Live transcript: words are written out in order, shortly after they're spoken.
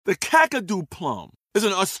The Kakadu plum is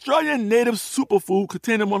an Australian native superfood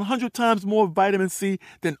containing 100 times more vitamin C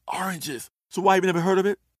than oranges. So why have you never heard of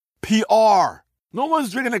it? PR. No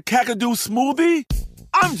one's drinking a Kakadu smoothie?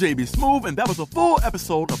 I'm JB Smoove, and that was a full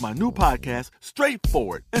episode of my new podcast,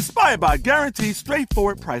 Straightforward, inspired by guaranteed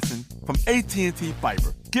straightforward pricing from AT&T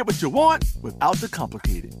Fiber. Get what you want without the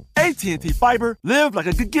complicated. AT&T Fiber, live like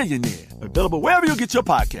a gigillionaire. Available wherever you get your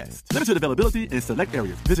podcasts. Limited availability in select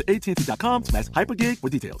areas. Visit AT&T.com/hypergig for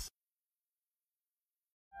details.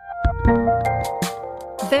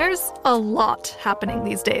 There's a lot happening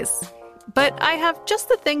these days. But I have just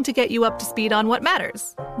the thing to get you up to speed on what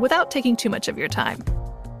matters, without taking too much of your time.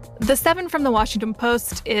 The 7 from the Washington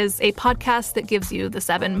Post is a podcast that gives you the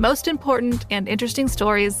 7 most important and interesting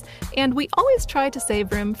stories, and we always try to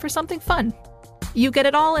save room for something fun. You get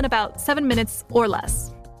it all in about 7 minutes or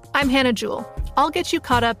less. I'm Hannah Jewell. I'll get you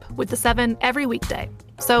caught up with the 7 every weekday.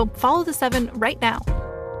 So follow the 7 right now.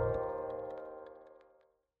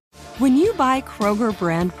 When you buy Kroger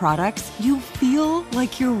brand products, you feel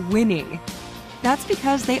like you're winning. That's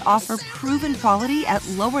because they offer proven quality at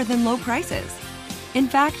lower than low prices. In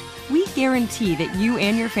fact, we guarantee that you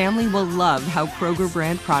and your family will love how Kroger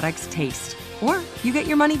brand products taste, or you get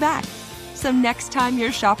your money back. So next time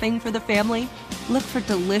you're shopping for the family, look for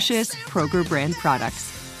delicious Kroger brand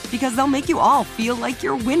products, because they'll make you all feel like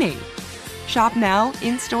you're winning. Shop now,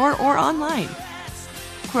 in-store, or online.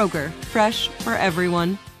 Kroger, fresh for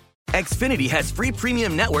everyone. Xfinity has free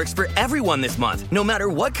premium networks for everyone this month, no matter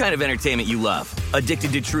what kind of entertainment you love.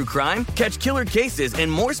 Addicted to true crime? Catch killer cases and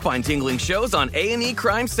more spine-tingling shows on A&E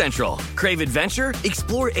Crime Central. Crave adventure?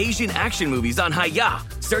 Explore Asian action movies on Hi-YAH.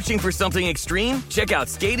 Searching for something extreme? Check out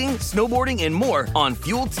skating, snowboarding, and more on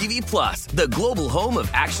Fuel TV Plus, the global home of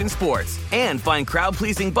action sports. And find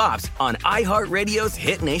crowd-pleasing bops on iHeartRadio's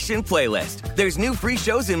Hit Nation playlist. There's new free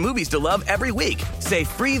shows and movies to love every week. Say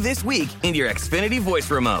free this week in your Xfinity voice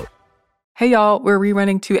remote. Hey y'all, we're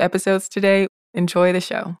rerunning 2 episodes today. Enjoy the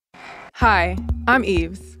show. Hi, I'm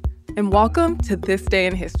Eves, and welcome to This Day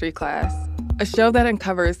in History class, a show that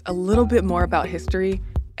uncovers a little bit more about history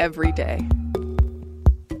every day.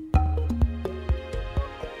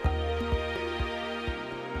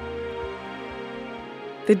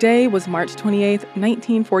 The day was March 28th,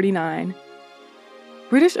 1949.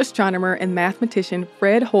 British astronomer and mathematician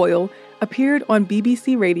Fred Hoyle appeared on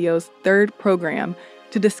BBC Radio's 3rd program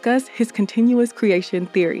to discuss his continuous creation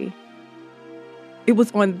theory. It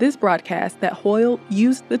was on this broadcast that Hoyle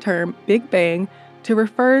used the term Big Bang to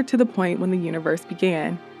refer to the point when the universe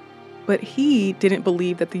began. But he didn't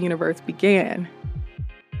believe that the universe began.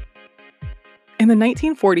 In the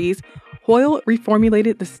 1940s, Hoyle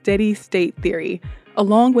reformulated the steady state theory,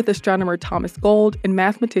 along with astronomer Thomas Gold and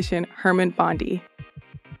mathematician Hermann Bondi.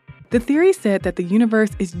 The theory said that the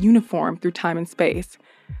universe is uniform through time and space.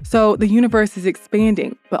 So the universe is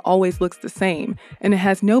expanding, but always looks the same, and it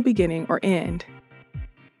has no beginning or end.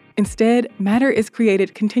 Instead, matter is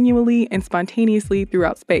created continually and spontaneously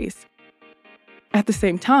throughout space. At the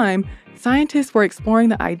same time, scientists were exploring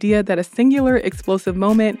the idea that a singular explosive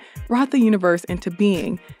moment brought the universe into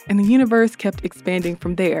being, and the universe kept expanding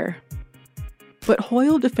from there. But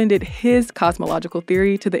Hoyle defended his cosmological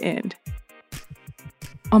theory to the end.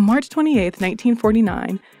 On March 28,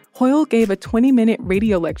 1949, Hoyle gave a 20-minute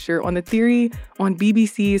radio lecture on the theory on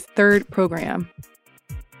BBC's 3rd program.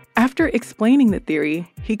 After explaining the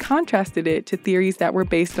theory, he contrasted it to theories that were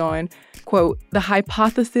based on, quote, the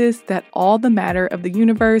hypothesis that all the matter of the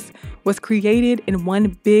universe was created in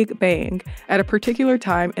one big bang at a particular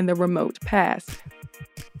time in the remote past.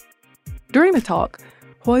 During the talk,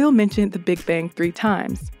 Hoyle mentioned the Big Bang 3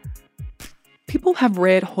 times. People have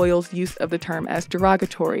read Hoyle's use of the term as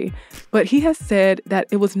derogatory, but he has said that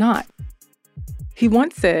it was not. He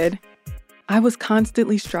once said, "I was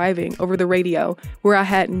constantly striving over the radio, where I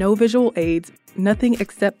had no visual aids, nothing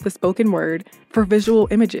except the spoken word, for visual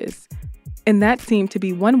images. And that seemed to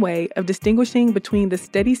be one way of distinguishing between the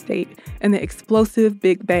steady state and the explosive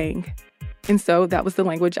Big Bang. And so that was the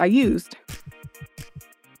language I used."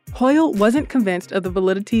 Hoyle wasn't convinced of the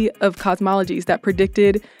validity of cosmologies that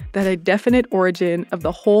predicted that a definite origin of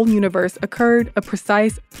the whole universe occurred a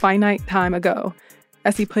precise, finite time ago,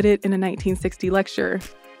 as he put it in a 1960 lecture.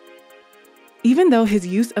 Even though his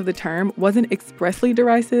use of the term wasn't expressly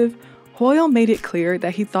derisive, Hoyle made it clear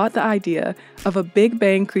that he thought the idea of a Big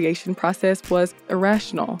Bang creation process was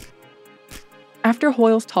irrational. After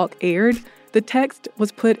Hoyle's talk aired, the text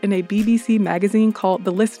was put in a BBC magazine called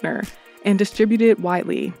The Listener and distributed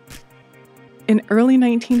widely. In early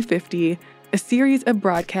 1950, a series of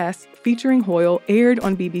broadcasts featuring Hoyle aired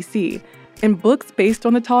on BBC, and books based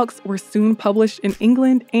on the talks were soon published in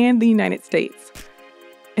England and the United States.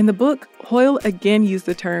 In the book, Hoyle again used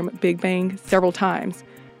the term Big Bang several times,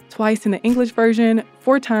 twice in the English version,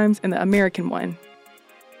 4 times in the American one.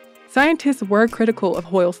 Scientists were critical of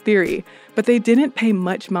Hoyle's theory, but they didn't pay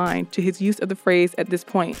much mind to his use of the phrase at this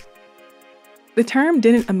point. The term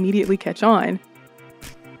didn't immediately catch on.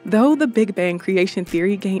 Though the Big Bang creation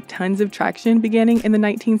theory gained tons of traction beginning in the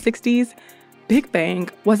 1960s, Big Bang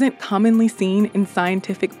wasn't commonly seen in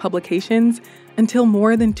scientific publications until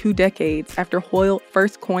more than 2 decades after Hoyle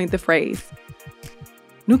first coined the phrase.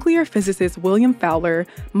 Nuclear physicist William Fowler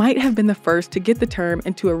might have been the first to get the term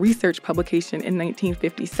into a research publication in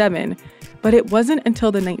 1957, but it wasn't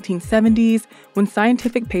until the 1970s when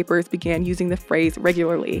scientific papers began using the phrase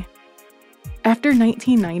regularly. After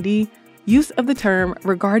 1990, use of the term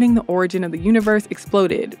regarding the origin of the universe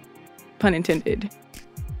exploded, pun intended.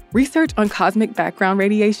 Research on cosmic background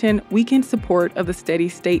radiation weakened support of the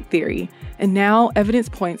steady-state theory, and now evidence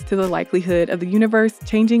points to the likelihood of the universe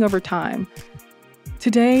changing over time.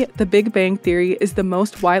 Today, the Big Bang Theory is the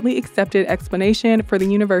most widely accepted explanation for the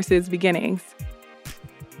universe's beginnings.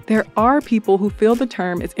 There are people who feel the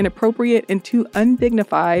term is inappropriate and too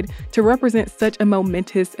undignified to represent such a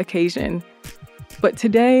momentous occasion. But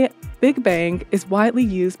today, Big Bang is widely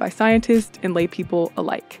used by scientists and laypeople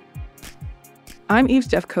alike. I'm Eve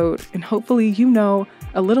Jeffcoat, and hopefully you know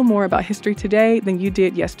a little more about history today than you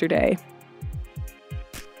did yesterday.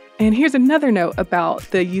 And here's another note about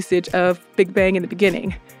the usage of Big Bang in the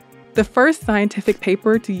beginning. The first scientific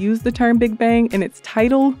paper to use the term Big Bang in its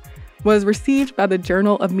title was received by the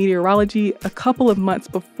Journal of Meteorology a couple of months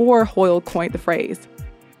before Hoyle coined the phrase.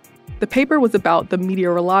 The paper was about the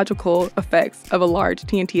meteorological effects of a large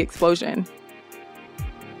TNT explosion.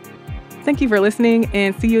 Thank you for listening,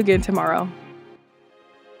 and see you again tomorrow.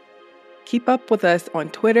 Keep up with us on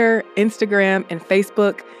Twitter, Instagram, and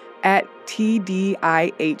Facebook at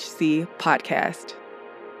TDIHC Podcast.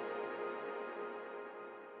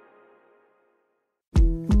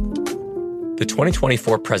 The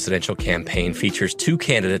 2024 presidential campaign features 2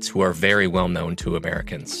 candidates who are very well known to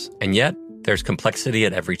Americans. And yet, there's complexity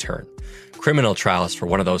at every turn. Criminal trials for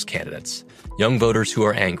one of those candidates. Young voters who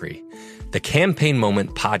are angry. The Campaign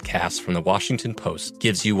Moment podcast from the Washington Post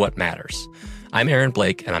gives you what matters. I'm Aaron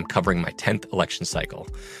Blake, and I'm covering my 10th election cycle.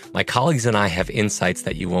 My colleagues and I have insights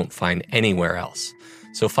that you won't find anywhere else.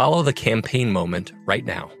 So follow the Campaign Moment right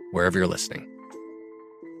now, wherever you're listening.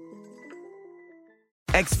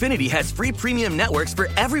 Xfinity has free premium networks for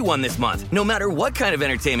everyone this month, no matter what kind of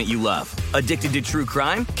entertainment you love. Addicted to true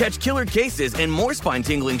crime? Catch killer cases and more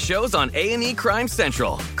spine-tingling shows on A&E Crime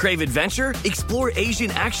Central. Crave adventure? Explore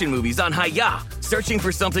Asian action movies on Hi-YAH. Searching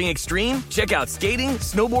for something extreme? Check out skating,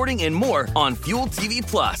 snowboarding, and more on Fuel TV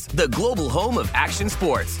Plus, the global home of action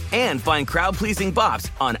sports. And find crowd-pleasing bops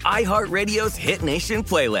on iHeartRadio's Hit Nation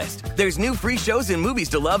playlist. There's new free shows and movies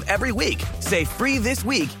to love every week. Say free this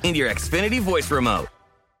week in your Xfinity voice remote.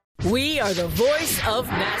 We are the voice of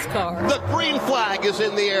NASCAR. The green flag is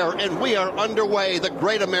in the air, and we are underway. The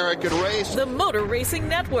great American race. The Motor Racing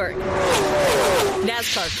Network.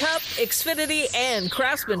 NASCAR Cup, Xfinity, and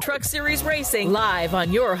Craftsman Truck Series Racing live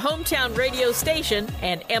on your hometown radio station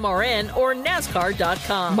and MRN or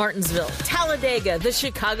NASCAR.com. Martinsville, Talladega, the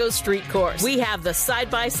Chicago Street Course. We have the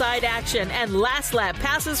side-by-side action and last lap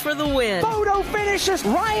passes for the win. Photo finishes.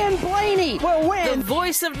 Ryan Blaney will win. The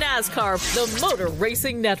voice of NASCAR, the Motor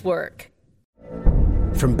Racing Network.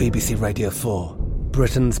 From BBC Radio 4,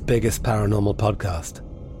 Britain's biggest paranormal podcast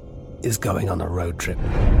is going on a road trip.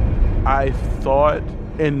 I thought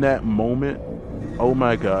in that moment, oh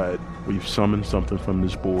my God, we've summoned something from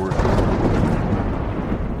this board.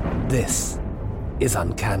 This is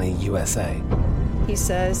Uncanny USA. He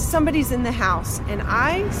says, somebody's in the house, and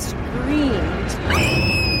I screamed.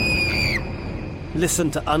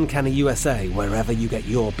 Listen to Uncanny USA wherever you get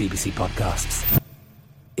your BBC podcasts,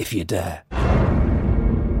 if you dare.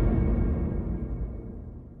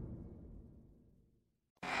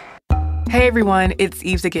 Hey everyone, it's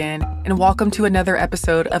Eves again, and welcome to another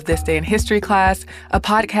episode of This Day in History Class, a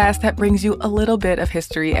podcast that brings you a little bit of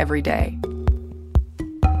history every day.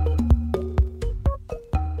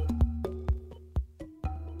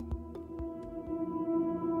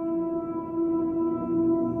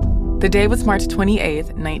 The day was March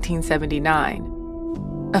 28th,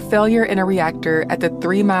 1979. A failure in a reactor at the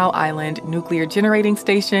 3 Mile Island nuclear generating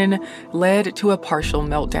station led to a partial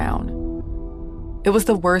meltdown. It was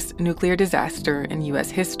the worst nuclear disaster in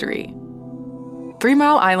U.S. history. 3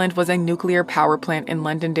 Mile Island was a nuclear power plant in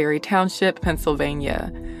Londonderry Township,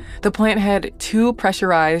 Pennsylvania. The plant had 2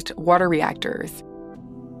 pressurized water reactors.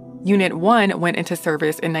 Unit 1 went into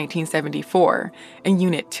service in 1974, and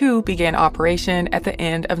Unit 2 began operation at the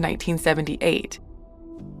end of 1978.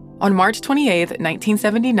 On March 28,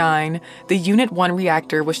 1979, the Unit 1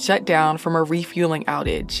 reactor was shut down from a refueling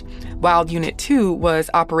outage, while Unit 2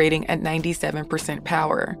 was operating at 97%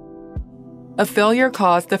 power. A failure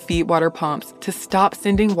caused the feed water pumps to stop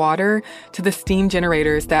sending water to the steam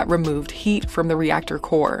generators that removed heat from the reactor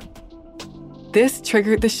core. This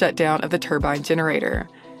triggered the shutdown of the turbine generator.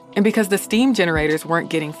 And because the steam generators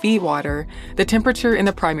weren't getting feed water, the temperature in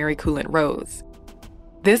the primary coolant rose.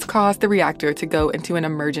 This caused the reactor to go into an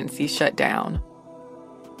emergency shutdown.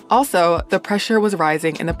 Also, the pressure was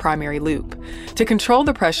rising in the primary loop. To control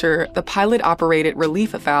the pressure, the pilot-operated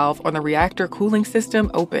relief valve on the reactor cooling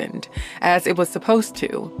system opened, as it was supposed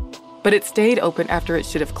to. But it stayed open after it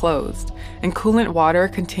should have closed, and coolant water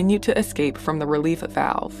continued to escape from the relief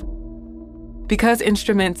valve. Because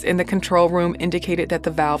instruments in the control room indicated that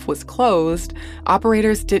the valve was closed,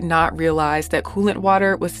 operators did not realize that coolant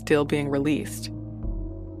water was still being released.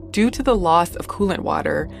 Due to the loss of coolant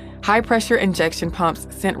water, high-pressure injection pumps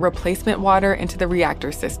sent replacement water into the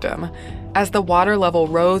reactor system. As the water level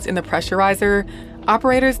rose in the pressurizer,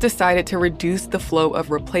 operators decided to reduce the flow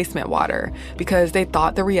of replacement water because they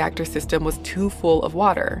thought the reactor system was too full of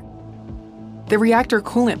water. The reactor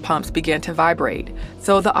coolant pumps began to vibrate,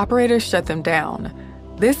 so the operators shut them down.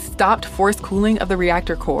 This stopped forced cooling of the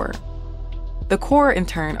reactor core. The core, in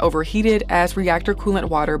turn, overheated as reactor coolant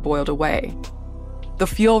water boiled away. The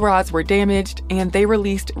fuel rods were damaged, and they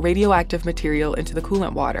released radioactive material into the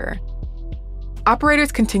coolant water.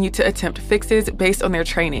 Operators continued to attempt fixes based on their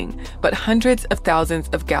training, but hundreds of thousands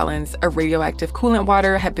of gallons of radioactive coolant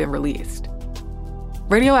water had been released.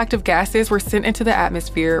 Radioactive gases were sent into the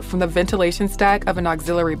atmosphere from the ventilation stack of an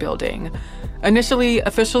auxiliary building. Initially,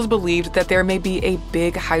 officials believed that there may be a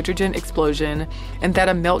big hydrogen explosion and that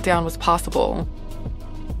a meltdown was possible.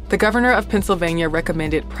 The governor of Pennsylvania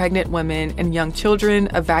recommended pregnant women and young children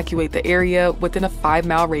evacuate the area within a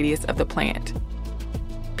 5-mile radius of the plant.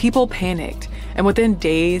 People panicked, and within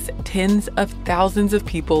days, tens of thousands of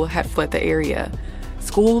people had fled the area.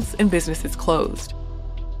 Schools and businesses closed.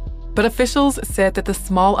 But officials said that the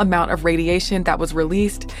small amount of radiation that was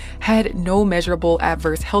released had no measurable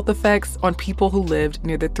adverse health effects on people who lived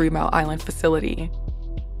near the 3 Mile Island facility.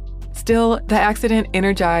 Still, the accident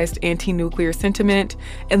energized anti-nuclear sentiment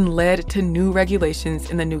and led to new regulations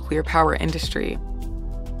in the nuclear power industry.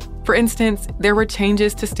 For instance, there were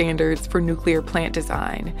changes to standards for nuclear plant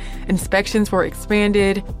design, inspections were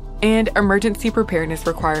expanded, and emergency preparedness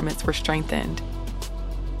requirements were strengthened.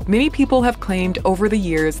 Many people have claimed over the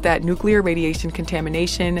years that nuclear radiation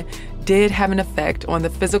contamination did have an effect on the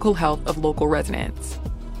physical health of local residents.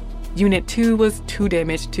 Unit 2 was too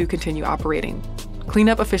damaged to continue operating.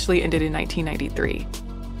 Cleanup officially ended in 1993.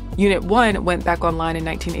 Unit 1 went back online in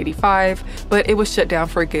 1985, but it was shut down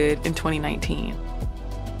for good in 2019.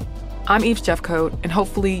 I'm Eve Jeffcoat, and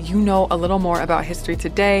hopefully you know a little more about history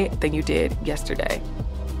today than you did yesterday.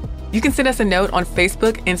 You can send us a note on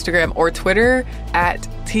Facebook, Instagram, or Twitter at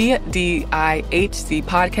TDIHC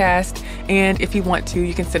Podcast. And if you want to,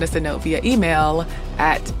 you can send us a note via email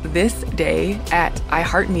at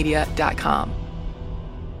thisday@iheartmedia.com.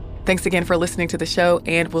 Thanks again for listening to the show,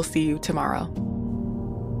 and we'll see you tomorrow.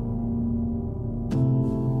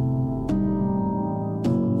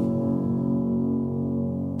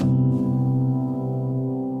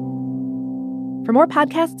 For more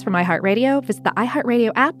podcasts from iHeartRadio, visit the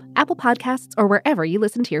iHeartRadio app, Apple Podcasts, or wherever you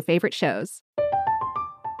listen to your favorite shows.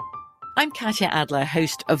 I'm Katya Adler,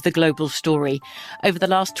 host of The Global Story. Over the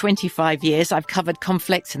last 25 years, I've covered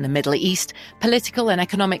conflicts in the Middle East, political and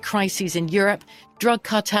economic crises in Europe, drug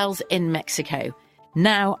cartels in Mexico.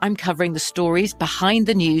 Now I'm covering the stories behind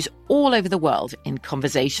the news all over the world in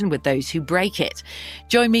conversation with those who break it.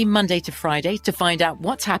 Join me Monday to Friday to find out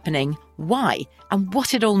what's happening, why, and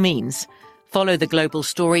what it all means. Follow The Global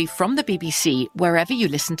Story from the BBC wherever you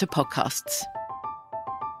listen to podcasts.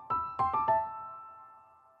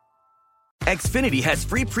 Xfinity has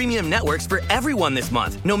free premium networks for everyone this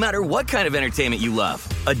month, no matter what kind of entertainment you love.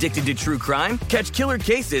 Addicted to true crime? Catch killer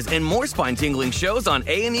cases and more spine-tingling shows on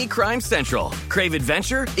A&E Crime Central. Crave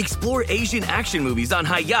adventure? Explore Asian action movies on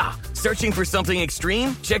Hi-YAH. Searching for something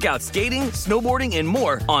extreme? Check out skating, snowboarding, and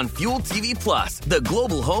more on Fuel TV Plus, the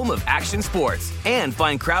global home of action sports. And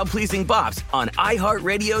find crowd-pleasing bops on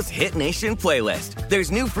iHeartRadio's Hit Nation playlist. There's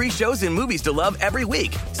new free shows and movies to love every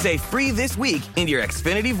week. Say free this week in your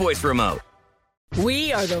Xfinity voice remote.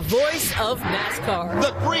 We are the voice of NASCAR.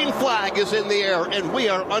 The green flag is in the air, and we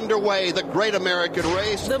are underway. The great American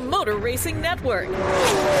race. The Motor Racing Network.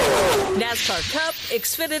 NASCAR Cup,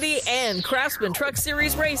 Xfinity, and Craftsman Truck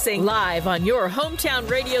Series Racing live on your hometown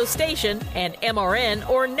radio station and MRN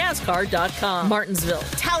or NASCAR.com. Martinsville,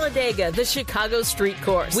 Talladega, the Chicago Street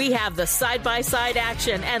Course. We have the side-by-side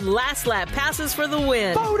action and last lap passes for the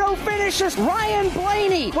win. Photo finishes. Ryan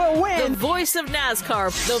Blaney will win. The voice of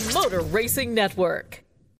NASCAR, the Motor Racing Network.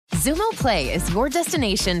 Xumo Play is your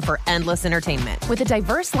destination for endless entertainment. With a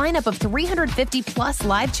diverse lineup of 350 plus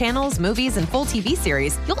live channels, movies, and full TV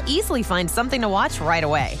series, you'll easily find something to watch right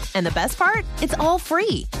away. And the best part? It's all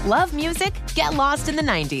free. Love music? Get lost in the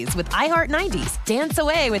 90s with iHeart 90s, dance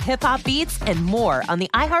away with hip-hop beats, and more on the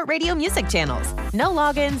iHeartRadio music channels. No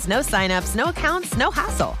logins, no signups, no accounts, no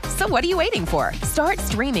hassle. So what are you waiting for? Start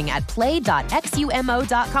streaming at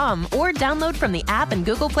play.xumo.com or download from the app and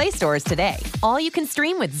Google Play stores today. All you can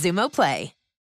stream with Xumo Play.